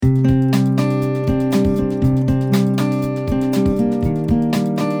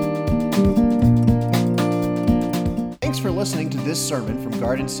sermon from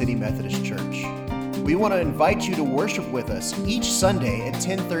Garden City Methodist Church. We want to invite you to worship with us each Sunday at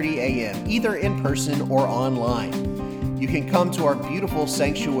 10:30 a.m., either in person or online. You can come to our beautiful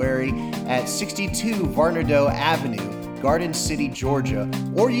sanctuary at 62 Varnado Avenue, Garden City, Georgia,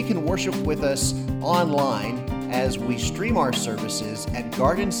 or you can worship with us online as we stream our services at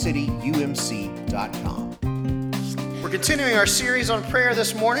gardencityumc.com. We're continuing our series on prayer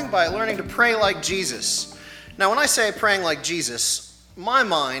this morning by learning to pray like Jesus. Now, when I say praying like Jesus, my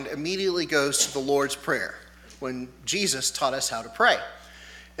mind immediately goes to the Lord's Prayer, when Jesus taught us how to pray.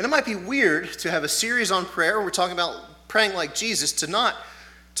 And it might be weird to have a series on prayer where we're talking about praying like Jesus to not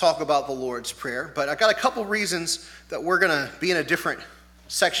talk about the Lord's Prayer, but I got a couple reasons that we're going to be in a different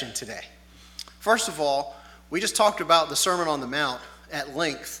section today. First of all, we just talked about the Sermon on the Mount at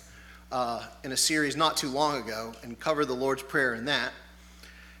length in a series not too long ago and covered the Lord's Prayer in that.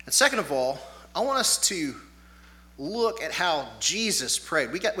 And second of all, I want us to look at how Jesus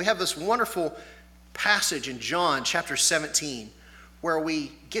prayed. We have this wonderful passage in John chapter 17 where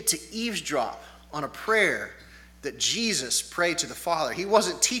we get to eavesdrop on a prayer that Jesus prayed to the Father. He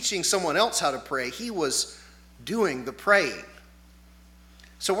wasn't teaching someone else how to pray. He was doing the praying.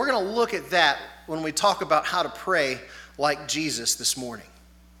 So we're going to look at that when we talk about how to pray like Jesus this morning.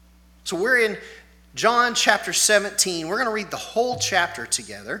 So we're in John chapter 17. We're going to read the whole chapter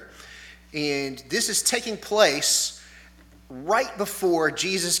together. And this is taking place right before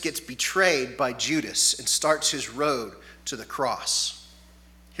Jesus gets betrayed by Judas and starts his road to the cross.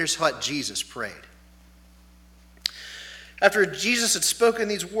 Here's what Jesus prayed. After Jesus had spoken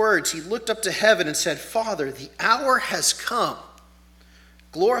these words, he looked up to heaven and said, "Father, the hour has come.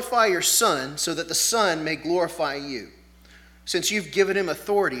 Glorify your Son, so that the Son may glorify you, since you've given him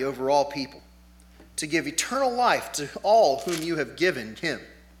authority over all people, to give eternal life to all whom you have given him.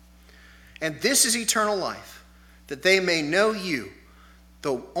 And this is eternal life, that they may know you,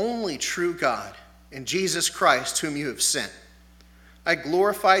 the only true God, and Jesus Christ, whom you have sent. I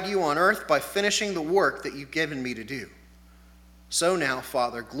glorified you on earth by finishing the work that you've given me to do. So now,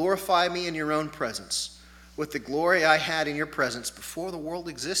 Father, glorify me in your own presence, with the glory I had in your presence before the world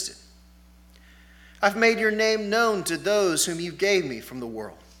existed. I've made your name known to those whom you gave me from the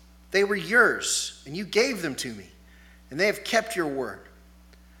world. They were yours, and you gave them to me, and they have kept your word.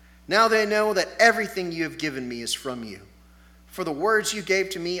 Now they know that everything you have given me is from you. For the words you gave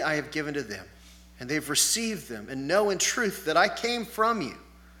to me I have given to them, and they've received them, and know in truth that I came from you,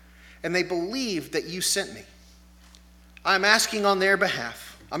 and they believe that you sent me. I'm asking on their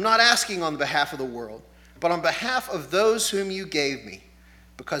behalf. I'm not asking on behalf of the world, but on behalf of those whom you gave me,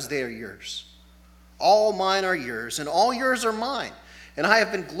 because they are yours. All mine are yours, and all yours are mine, and I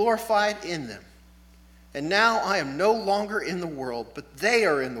have been glorified in them. And now I am no longer in the world, but they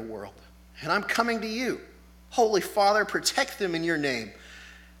are in the world, and I'm coming to you. Holy Father, protect them in your name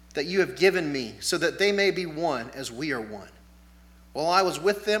that you have given me, so that they may be one as we are one. While I was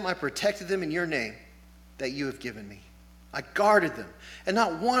with them, I protected them in your name that you have given me. I guarded them, and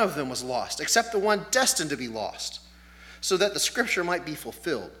not one of them was lost, except the one destined to be lost, so that the scripture might be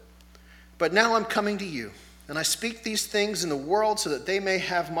fulfilled. But now I'm coming to you, and I speak these things in the world so that they may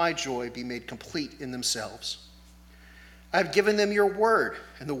have my joy be made complete in themselves. I have given them your word,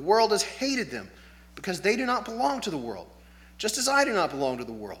 and the world has hated them because they do not belong to the world, just as I do not belong to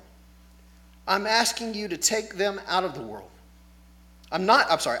the world. I'm asking you to take them out of the world. I'm not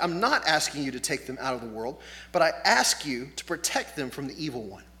asking you to take them out of the world, but I ask you to protect them from the evil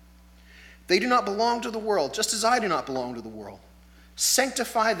one. They do not belong to the world, just as I do not belong to the world.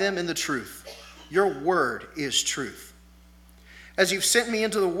 Sanctify them in the truth. Your word is truth. As you've sent me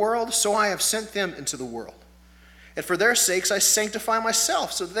into the world, so I have sent them into the world. And for their sakes I sanctify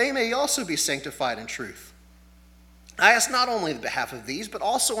myself, so they may also be sanctified in truth. I ask not only on behalf of these, but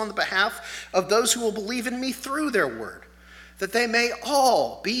also on the behalf of those who will believe in me through their word, that they may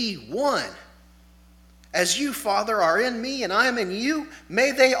all be one. As you, Father, are in me and I am in you,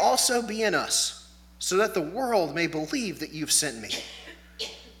 may they also be in us, so that the world may believe that you've sent me.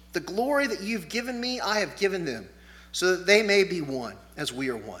 The glory that you've given me, I have given them, so that they may be one as we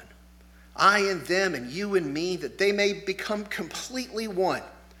are one. I in them and you in me, that they may become completely one,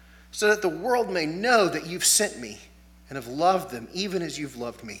 so that the world may know that you've sent me and have loved them even as you've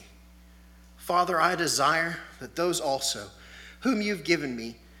loved me. Father, I desire that those also whom you've given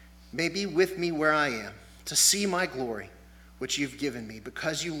me may be with me where I am, to see my glory, which you've given me,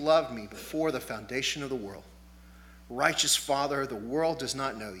 because you loved me before the foundation of the world. Righteous Father, the world does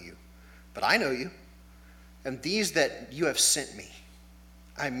not know you, but I know you, and these that you have sent me.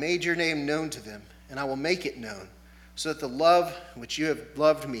 I made your name known to them, and I will make it known, so that the love which you have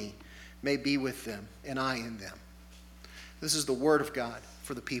loved me may be with them, and I in them. This is the word of God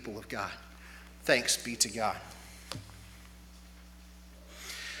for the people of God. Thanks be to God.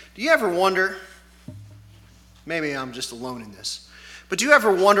 Do you ever wonder, maybe I'm just alone in this, but do you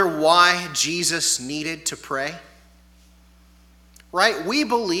ever wonder why Jesus needed to pray? Right? We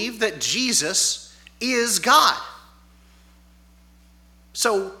believe that Jesus is God.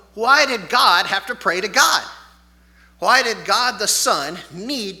 So why did God have to pray to God? Why did God the Son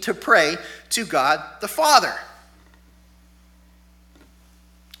need to pray to God the Father?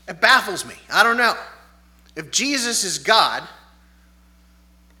 It baffles me. I don't know. If Jesus is God,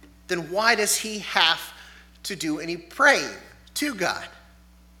 then why does he have to do any praying to God?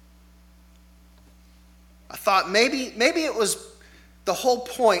 I thought maybe it was the whole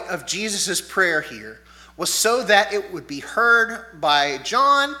point of Jesus' prayer here was so that it would be heard by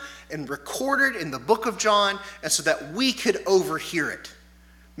John and recorded in the book of John, and so that we could overhear it.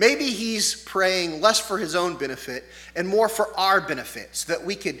 Maybe he's praying less for his own benefit and more for our benefit, so that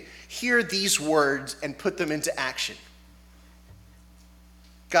we could hear these words and put them into action.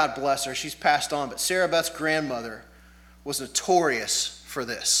 God bless her. She's passed on, but Sarah Beth's grandmother was notorious for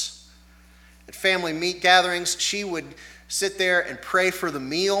this. At family meat gatherings, she would sit there and pray for the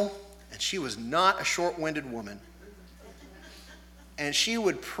meal, and she was not a short-winded woman. And she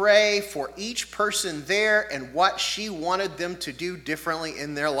would pray for each person there and what she wanted them to do differently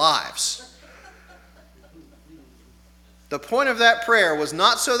in their lives. The point of that prayer was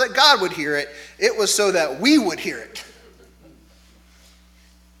not so that God would hear it, it was so that we would hear it.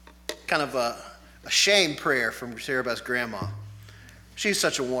 Kind of a shame prayer from Sarah Beth's grandma. She's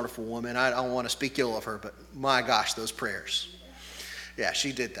such a wonderful woman. I don't want to speak ill of her, but my gosh, those prayers. Yeah,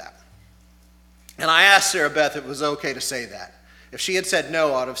 she did that. And I asked Sarah Beth if it was okay to say that. If she had said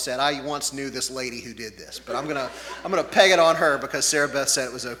no, I would have said, I once knew this lady who did this. But I'm gonna peg it on her because Sarah Beth said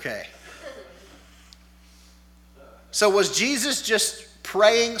it was okay. So was Jesus just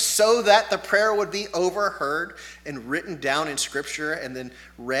praying so that the prayer would be overheard and written down in Scripture and then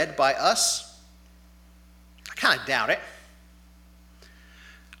read by us? I kind of doubt it.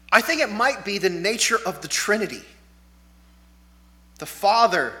 I think it might be the nature of the Trinity. The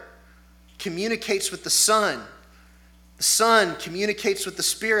Father communicates with the Son communicates with the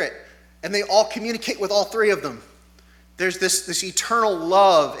Spirit, and they all communicate with all three of them. There's this eternal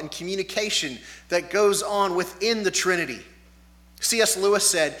love and communication that goes on within the Trinity. C.S. Lewis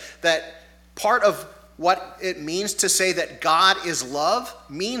said that part of what it means to say that God is love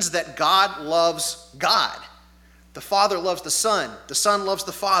means that God loves God. The Father loves the Son loves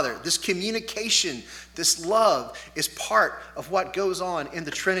the Father. This communication, this love is part of what goes on in the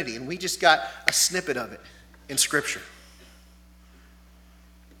Trinity, and we just got a snippet of it in Scripture.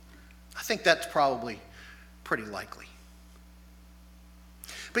 I think that's probably pretty likely.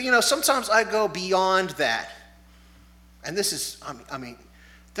 But sometimes I go beyond that. And this is,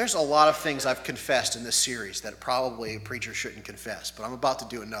 there's a lot of things I've confessed in this series that probably a preacher shouldn't confess, but I'm about to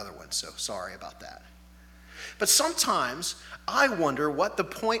do another one, so sorry about that. But sometimes I wonder what the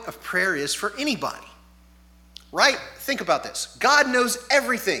point of prayer is for anybody. Right? Think about this. God knows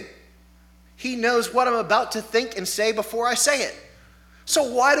everything. He knows what I'm about to think and say before I say it. So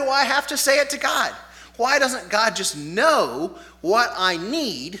why do I have to say it to God? Why doesn't God just know what I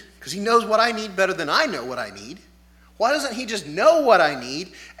need? Because he knows what I need better than I know what I need. Why doesn't he just know what I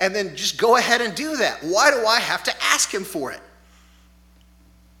need and then just go ahead and do that? Why do I have to ask him for it?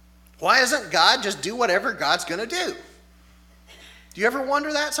 Why doesn't God just do whatever God's going to do? Do you ever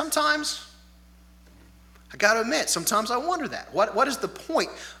wonder that sometimes? I got to admit, sometimes I wonder that. What is the point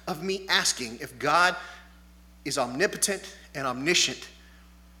of me asking if God is omnipotent and omniscient?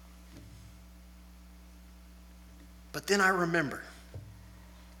 But then I remember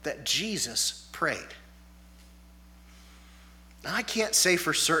that Jesus prayed. Now, I can't say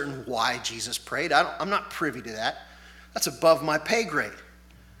for certain why Jesus prayed. I'm not privy to that. That's above my pay grade.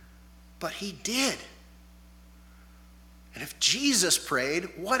 But he did. And if Jesus prayed,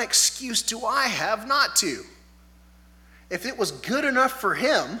 what excuse do I have not to? If it was good enough for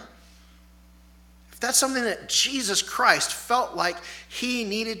him, if that's something that Jesus Christ felt like he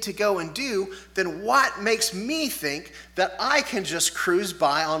needed to go and do, then what makes me think that I can just cruise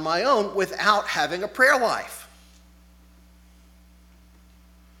by on my own without having a prayer life?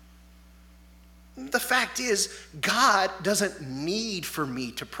 The fact is, God doesn't need for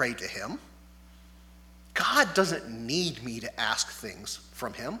me to pray to him. God doesn't need me to ask things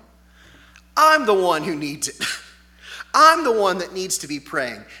from him. I'm the one who needs it. I'm the one that needs to be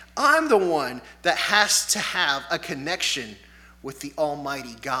praying. I'm the one that has to have a connection with the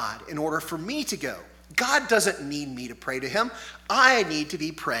Almighty God in order for me to go. God doesn't need me to pray to him. I need to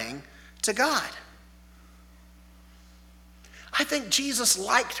be praying to God. I think Jesus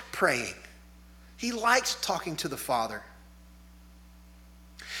liked praying. He liked talking to the Father.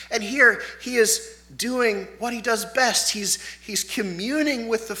 And here he is doing what he does best. He's communing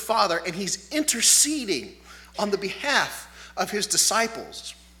with the Father, and he's interceding on the behalf of his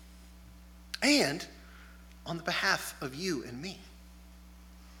disciples and on the behalf of you and me.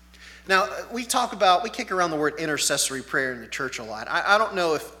 Now, we kick around the word intercessory prayer in the church a lot. I don't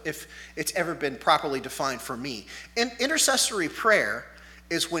know if it's ever been properly defined for me. Intercessory prayer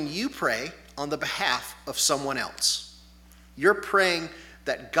is when you pray on the behalf of someone else. You're praying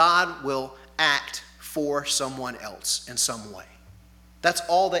that God will act for someone else in some way. That's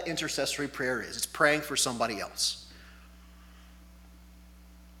all that intercessory prayer is. It's praying for somebody else.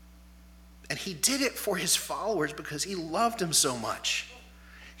 And he did it for his followers because he loved them so much.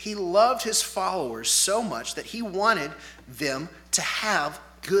 He loved his followers so much that he wanted them to have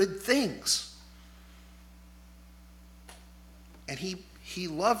good things. And he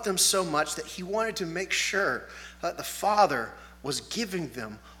loved them so much that he wanted to make sure that the Father was giving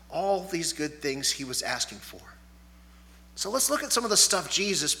them all these good things he was asking for. So let's look at some of the stuff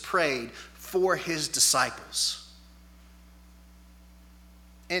Jesus prayed for his disciples.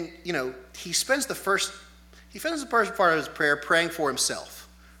 And, he spends the first part of his prayer praying for himself.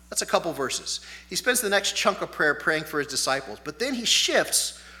 That's a couple verses. He spends the next chunk of prayer praying for his disciples. But then he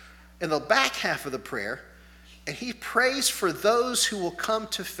shifts in the back half of the prayer, and he prays for those who will come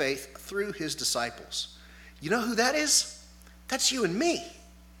to faith through his disciples. You know who that is? That's you and me.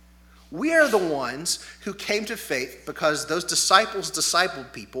 We are the ones who came to faith because those disciples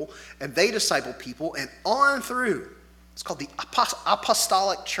discipled people, and they discipled people, and on through. It's called the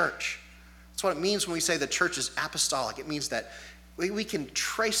apostolic church. That's what it means when we say the church is apostolic. It means that we can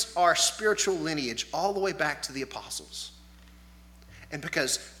trace our spiritual lineage all the way back to the apostles. And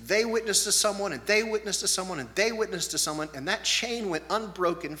because they witnessed to someone, and they witnessed to someone, and they witnessed to someone, and that chain went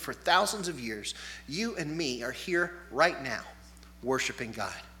unbroken for thousands of years, you and me are here right now worshiping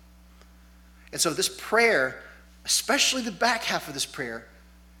God. And so this prayer, especially the back half of this prayer,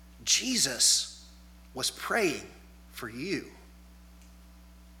 Jesus was praying for you.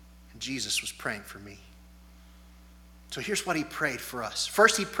 And Jesus was praying for me. So here's what he prayed for us.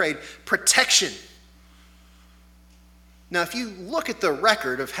 First, he prayed protection. Now, if you look at the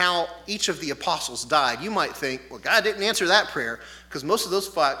record of how each of the apostles died, you might think, well, God didn't answer that prayer because most of those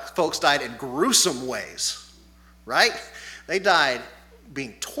folks died in gruesome ways, right? They died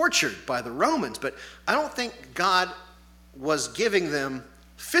being tortured by the Romans, but I don't think God was giving them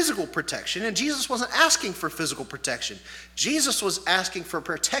physical protection, and Jesus wasn't asking for physical protection. Jesus was asking for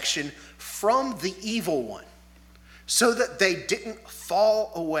protection from the evil one, so that they didn't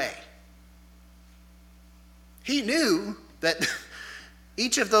fall away. He knew that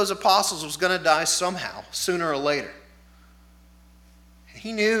each of those apostles was going to die somehow, sooner or later.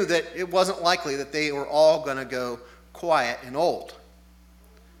 He knew that it wasn't likely that they were all going to go quiet and old.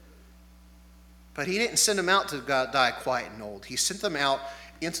 But he didn't send them out to die quiet and old. He sent them out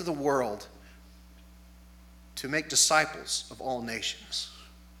into the world to make disciples of all nations.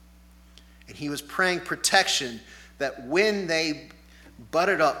 And he was praying protection that when they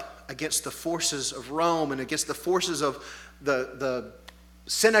butted up against the forces of Rome and against the forces of the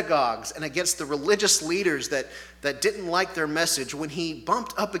synagogues and against the religious leaders that didn't like their message, when he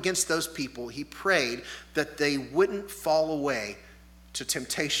bumped up against those people, he prayed that they wouldn't fall away to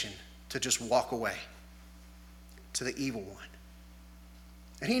temptation to just walk away to the evil one.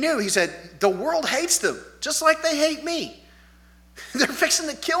 And he knew, he said, the world hates them just like they hate me. They're fixing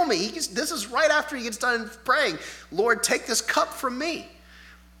to kill me. This is right after he gets done praying, Lord, take this cup from me.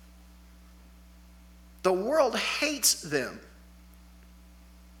 The world hates them.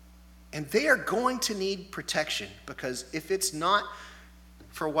 And they are going to need protection, because if it's not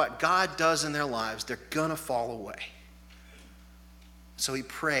for what God does in their lives, they're going to fall away. So he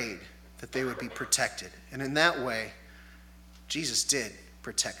prayed that they would be protected. And in that way, Jesus did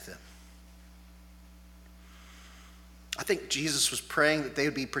protect them. I think Jesus was praying that they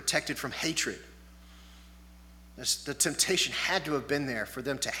would be protected from hatred. The temptation had to have been there for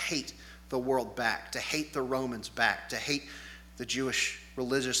them to hate the world back, to hate the Romans back, to hate the Jewish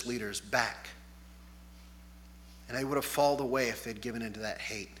religious leaders back. And they would have fallen away if they'd given into that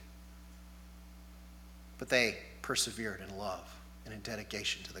hate. But they persevered in love and in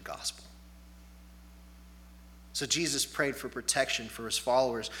dedication to the gospel. So Jesus prayed for protection for his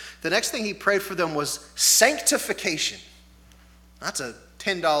followers. The next thing he prayed for them was sanctification. That's a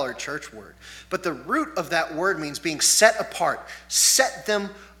 $10 church word. But the root of that word means being set apart. Set them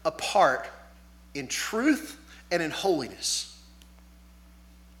apart in truth and in holiness.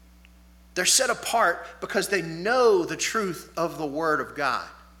 They're set apart because they know the truth of the Word of God.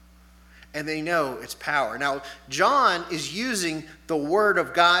 And they know its power. Now, John is using the Word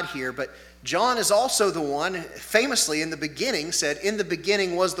of God here, but John is also the one, famously in the beginning, said, "In the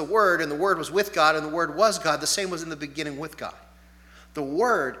beginning was the Word, and the Word was with God, and the Word was God. The same was in the beginning with God." The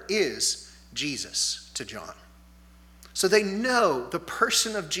Word is Jesus to John. So they know the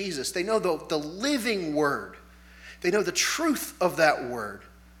person of Jesus. They know the living Word. They know the truth of that Word.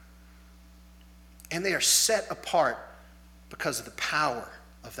 And they are set apart because of the power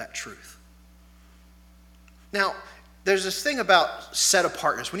of that truth. Now, there's this thing about set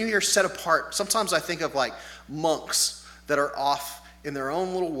apartness. When you hear set apart, sometimes I think of like monks that are off in their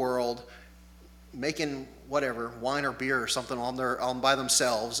own little world, making whatever, wine or beer or something on by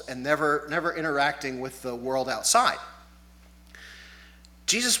themselves, and never interacting with the world outside.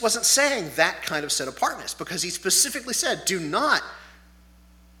 Jesus wasn't saying that kind of set apartness, because he specifically said, do not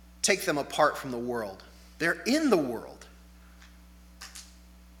take them apart from the world. They're in the world.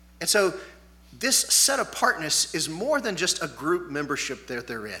 And so this set apartness is more than just a group membership that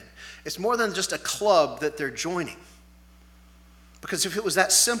they're in. It's more than just a club that they're joining. Because if it was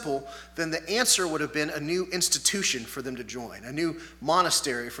that simple, then the answer would have been a new institution for them to join, a new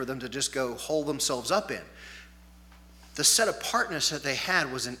monastery for them to just go hole themselves up in. The set apartness that they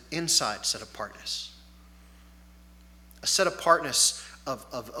had was an inside set apartness. A set apartness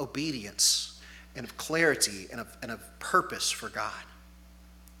of obedience and of clarity and of purpose for God.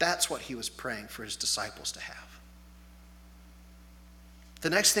 That's what he was praying for his disciples to have. The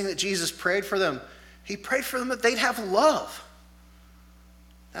next thing that Jesus prayed for them, he prayed for them that they'd have love.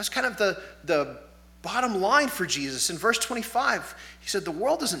 That's kind of the bottom line for Jesus. In verse 25, he said, "The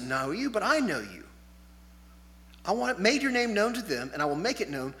world doesn't know you, but I know you. Made your name known to them, and I will make it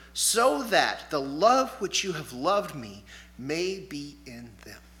known, so that the love which you have loved me may be in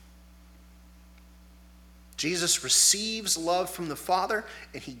them." Jesus receives love from the Father,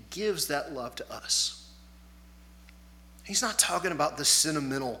 and he gives that love to us. He's not talking about this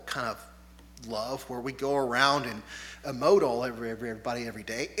sentimental kind of love where we go around and emote all everybody every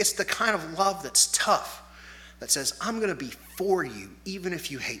day. It's the kind of love that's tough, that says, I'm going to be for you even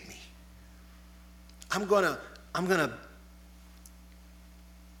if you hate me. I'm going to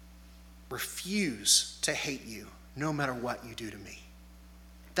refuse to hate you no matter what you do to me.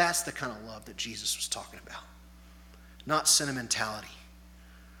 That's the kind of love that Jesus was talking about. Not sentimentality,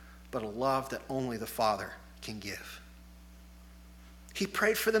 but a love that only the Father can give. He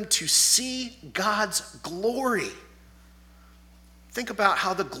prayed for them to see God's glory. Think about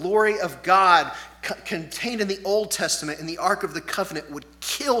how the glory of God contained in the Old Testament in the Ark of the Covenant would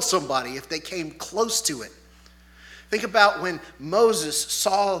kill somebody if they came close to it. Think about when Moses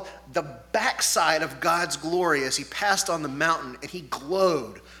saw the backside of God's glory as he passed on the mountain, and he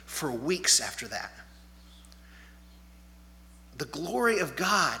glowed for weeks after that. The glory of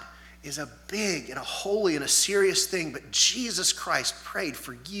God is a big and a holy and a serious thing, but Jesus Christ prayed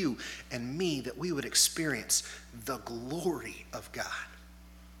for you and me that we would experience the glory of God.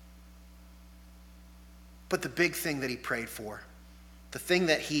 But the big thing that he prayed for, the thing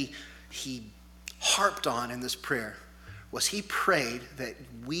that he harped on in this prayer, was he prayed that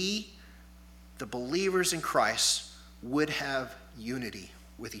we, the believers in Christ, would have unity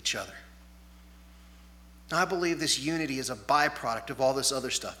with each other. Now, I believe this unity is a byproduct of all this other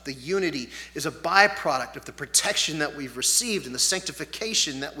stuff. The unity is a byproduct of the protection that we've received and the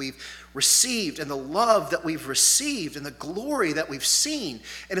sanctification that we've received and the love that we've received and the glory that we've seen.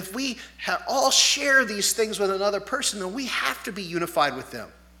 And if we all share these things with another person, then we have to be unified with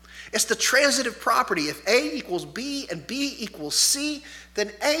them. It's the transitive property. If A equals B and B equals C, then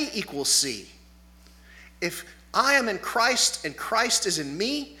A equals C. If I am in Christ and Christ is in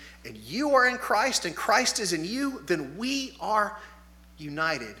me, and you are in Christ and Christ is in you, then we are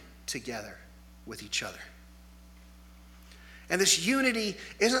united together with each other. And this unity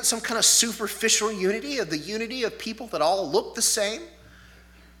isn't some kind of superficial unity, of the unity of people that all look the same,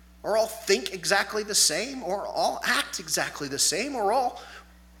 or all think exactly the same, or all act exactly the same, or all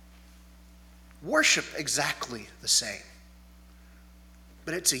worship exactly the same.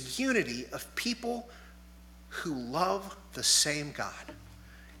 But it's a unity of people who love the same God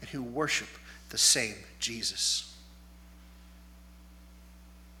and who worship the same Jesus.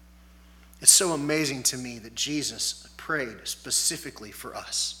 It's so amazing to me that Jesus prayed specifically for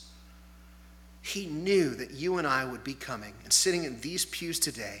us. He knew that you and I would be coming and sitting in these pews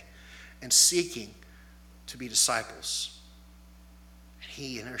today and seeking to be disciples. And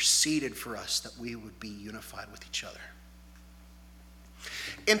he interceded for us that we would be unified with each other.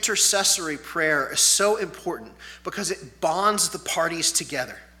 Intercessory prayer is so important because it bonds the parties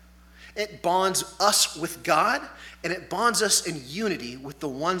together. It bonds us with God, and it bonds us in unity with the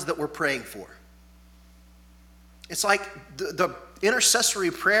ones that we're praying for. It's like the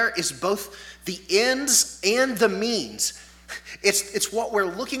intercessory prayer is both the ends and the means. It's what we're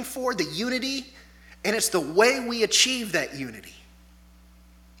looking for, the unity, and it's the way we achieve that unity.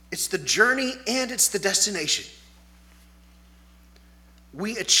 It's the journey and it's the destination.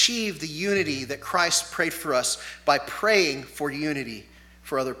 We achieve the unity that Christ prayed for us by praying for unity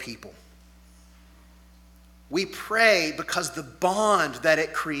for other people. We pray because the bond that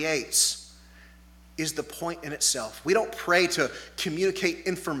it creates is the point in itself. We don't pray to communicate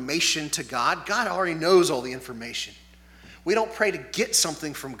information to God. God already knows all the information. We don't pray to get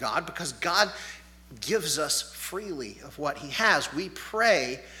something from God because God gives us freely of what he has. We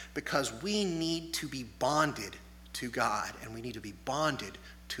pray because we need to be bonded to God and we need to be bonded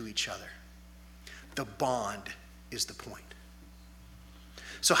to each other. The bond is the point.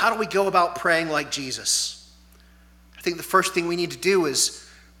 So how do we go about praying like Jesus? I think the first thing we need to do is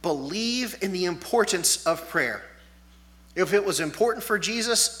believe in the importance of prayer. If it was important for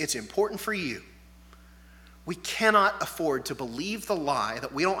Jesus, it's important for you. We cannot afford to believe the lie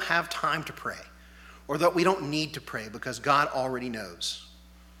that we don't have time to pray or that we don't need to pray because God already knows.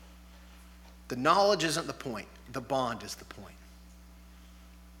 The knowledge isn't the point. The bond is the point.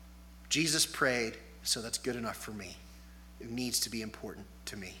 Jesus prayed, so that's good enough for me. It needs to be important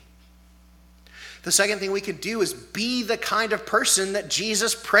to me. The second thing we can do is be the kind of person that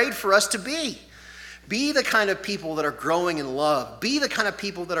Jesus prayed for us to be. Be the kind of people that are growing in love. Be the kind of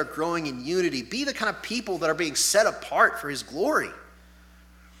people that are growing in unity. Be the kind of people that are being set apart for his glory.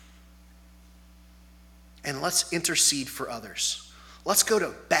 And let's intercede for others. Let's go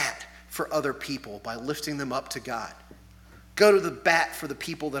to bat for other people by lifting them up to God. Go to the bat for the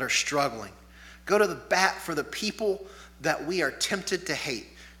people that are struggling. Go to the bat for the people that we are tempted to hate.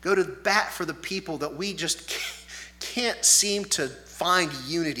 Go to the bat for the people that we just can't seem to find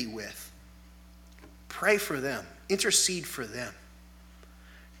unity with. Pray for them. Intercede for them.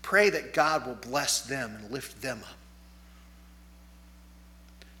 Pray that God will bless them and lift them up.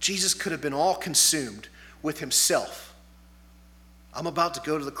 Jesus could have been all consumed with himself. I'm about to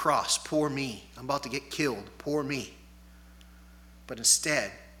go to the cross, poor me. I'm about to get killed, poor me. But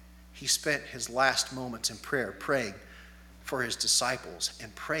instead, he spent his last moments in prayer praying for his disciples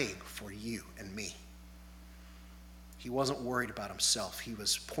and praying for you and me. He wasn't worried about himself. He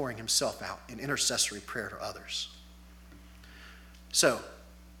was pouring himself out in intercessory prayer to others. So,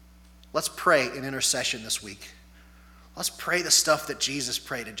 let's pray in intercession this week. Let's pray the stuff that Jesus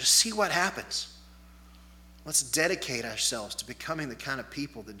prayed and just see what happens. Let's dedicate ourselves to becoming the kind of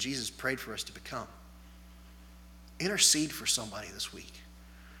people that Jesus prayed for us to become. Intercede for somebody this week.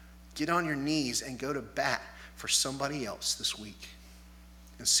 Get on your knees and go to bat for somebody else this week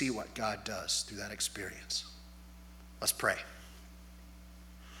and see what God does through that experience. Let's pray.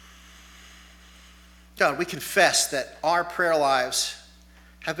 God, we confess that our prayer lives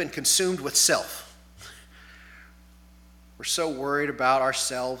have been consumed with self. We're so worried about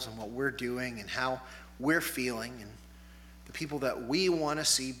ourselves and what we're doing and how we're feeling and the people that we want to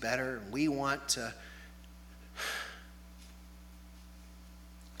see better and we want to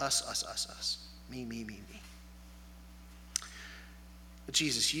us. Me. But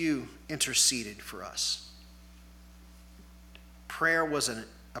Jesus, you interceded for us. Prayer was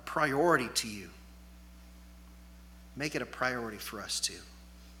a priority to you. Make it a priority for us too.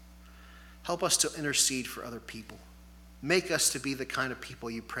 Help us to intercede for other people. Make us to be the kind of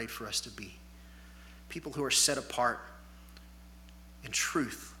people you prayed for us to be. People who are set apart in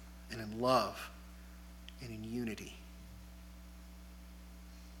truth and in love and in unity.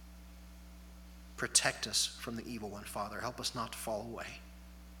 Protect us from the evil one, Father. Help us not to fall away.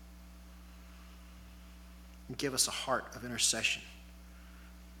 And give us a heart of intercession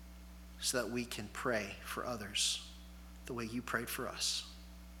so that we can pray for others the way you prayed for us.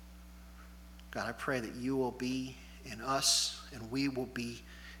 God, I pray that you will be in us and we will be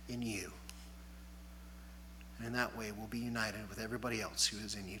in you. And in that way, we'll be united with everybody else who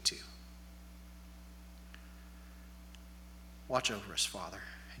is in you too. Watch over us, Father.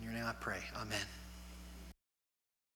 In your name I pray. Amen.